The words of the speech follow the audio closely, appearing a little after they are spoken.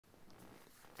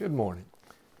Good morning.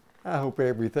 I hope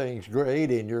everything's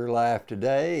great in your life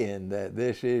today and that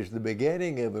this is the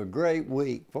beginning of a great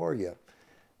week for you.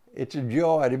 It's a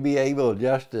joy to be able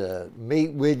just to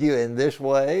meet with you in this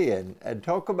way and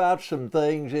talk about some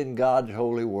things in God's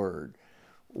holy word.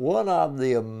 One of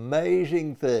the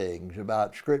amazing things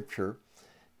about Scripture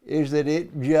is that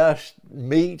it just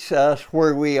meets us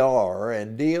where we are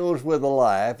and deals with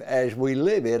life as we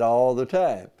live it all the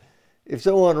time. If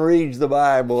someone reads the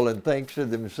Bible and thinks to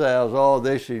themselves, oh,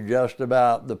 this is just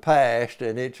about the past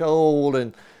and it's old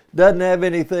and doesn't have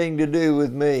anything to do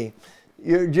with me,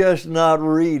 you're just not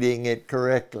reading it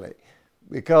correctly,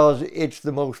 because it's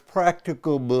the most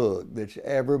practical book that's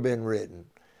ever been written.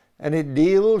 And it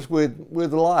deals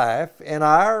with life and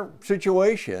our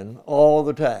situation all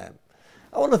the time.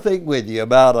 I want to think with you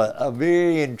about a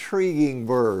very intriguing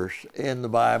verse in the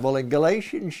Bible in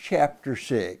Galatians chapter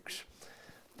 6.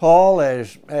 Paul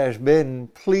has been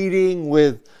pleading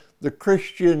with the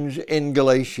Christians in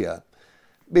Galatia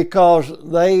because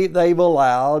they've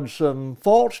allowed some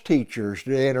false teachers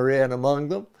to enter in among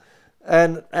them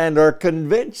and are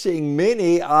convincing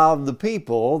many of the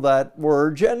people that were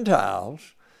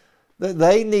Gentiles that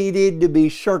they needed to be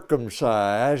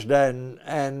circumcised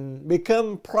and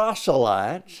become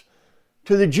proselytes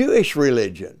to the Jewish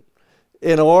religion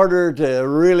in order to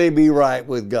really be right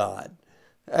with God.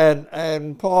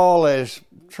 And Paul has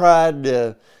tried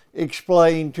to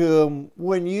explain to them,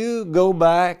 when you go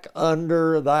back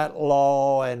under that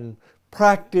law and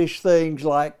practice things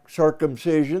like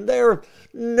circumcision, there's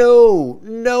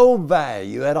no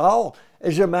value at all.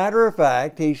 As a matter of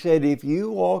fact, he said, if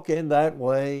you walk in that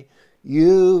way,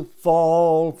 you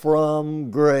fall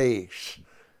from grace,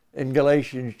 in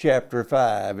Galatians chapter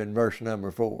 5 and verse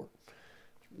number 4.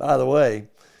 By the way,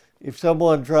 if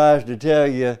someone tries to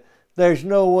tell you there's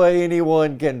no way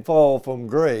anyone can fall from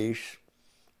grace,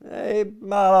 they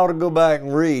might ought to go back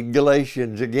and read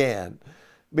Galatians again,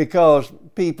 because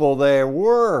people there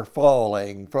were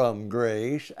falling from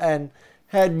grace and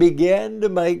had begun to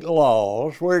make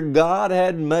laws where God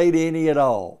hadn't made any at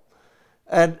all.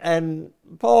 And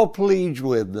Paul pleads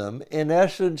with them, in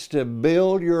essence, to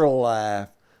build your life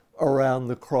around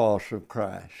the cross of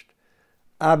Christ.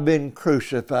 I've been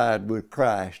crucified with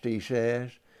Christ, he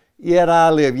says. Yet I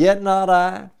live, yet not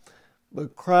I,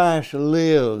 but Christ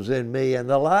lives in me. And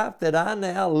the life that I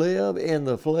now live in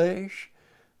the flesh,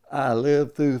 I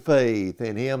live through faith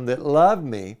in Him that loved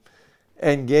me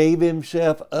and gave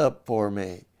Himself up for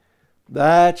me.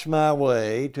 That's my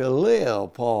way to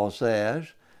live, Paul says,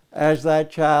 as that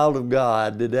child of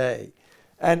God today.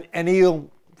 And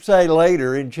he'll say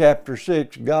later in chapter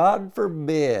 6, God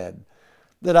forbid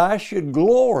that I should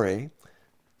glory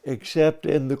except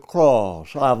in the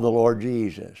cross of the Lord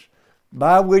Jesus,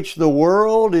 by which the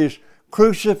world is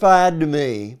crucified to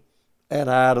me and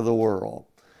I to the world.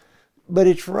 But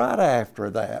it's right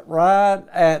after that, right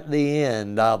at the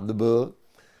end of the book,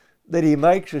 that he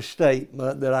makes a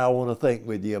statement that I want to think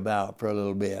with you about for a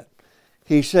little bit.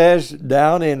 He says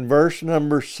down in verse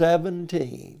number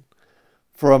 17,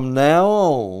 from now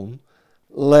on,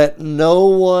 let no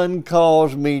one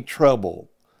cause me trouble,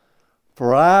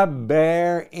 for I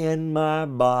bear in my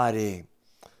body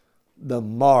the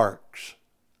marks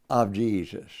of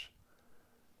Jesus.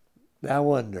 Now I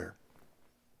wonder,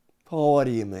 Paul, what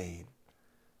do you mean?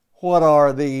 What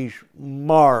are these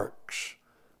marks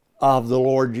of the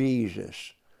Lord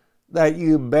Jesus that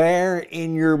you bear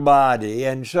in your body?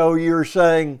 And so you're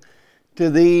saying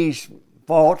to these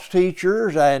false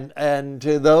teachers and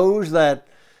to those that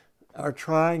are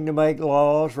trying to make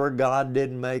laws where God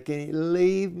didn't make any,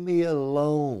 leave me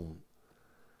alone.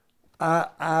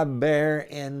 I bear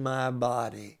in my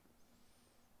body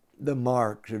the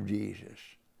marks of Jesus.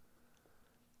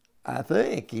 I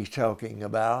think he's talking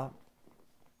about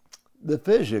the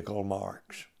physical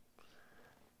marks,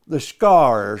 the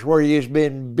scars where he has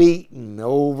been beaten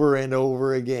over and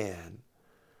over again,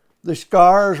 the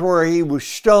scars where he was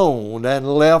stoned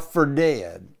and left for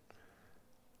dead,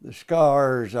 the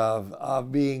scars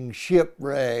of being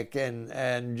shipwrecked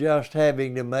and just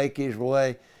having to make his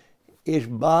way. His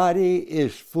body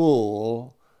is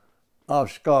full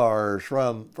of scars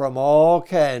from all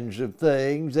kinds of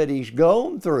things that he's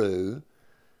gone through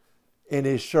in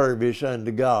his service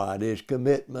unto God, his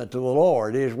commitment to the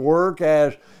Lord, his work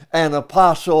as an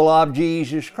apostle of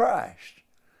Jesus Christ.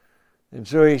 And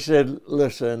so he said,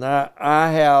 listen,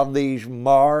 I have these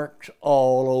marks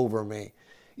all over me.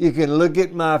 You can look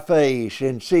at my face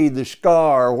and see the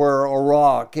scar where a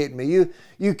rock hit me.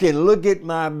 You can look at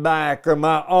my back or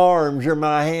my arms or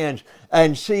my hands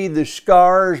and see the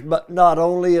scars, but not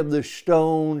only of the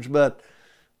stones, but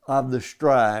of the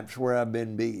stripes where I've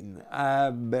been beaten. I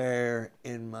bear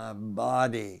in my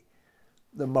body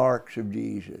the marks of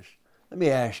Jesus. Let me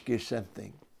ask you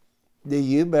something. Do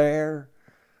you bear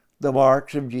the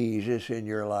marks of Jesus in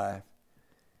your life?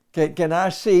 Can I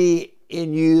see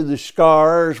in you the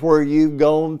scars where you've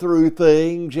gone through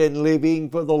things in living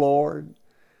for the Lord?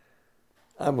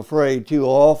 I'm afraid too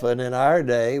often in our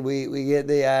day we get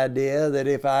the idea that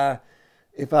if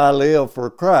I live for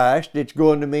Christ, it's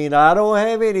going to mean I don't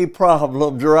have any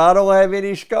problems or I don't have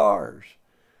any scars.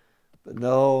 But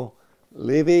no,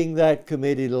 living that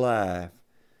committed life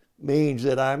means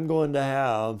that I'm going to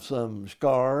have some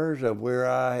scars of where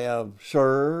I have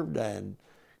served and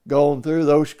gone through.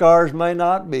 Those scars may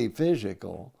not be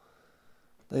physical.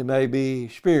 They may be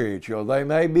spiritual. They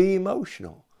may be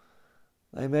emotional.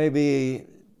 They may be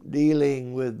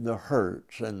dealing with the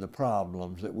hurts and the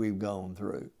problems that we've gone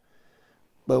through.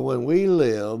 But when we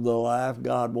live the life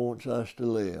God wants us to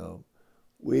live,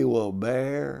 we will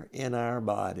bear in our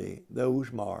body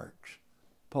those marks.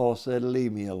 Paul said,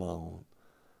 leave me alone.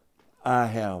 I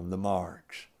have the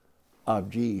marks of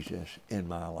Jesus in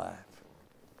my life.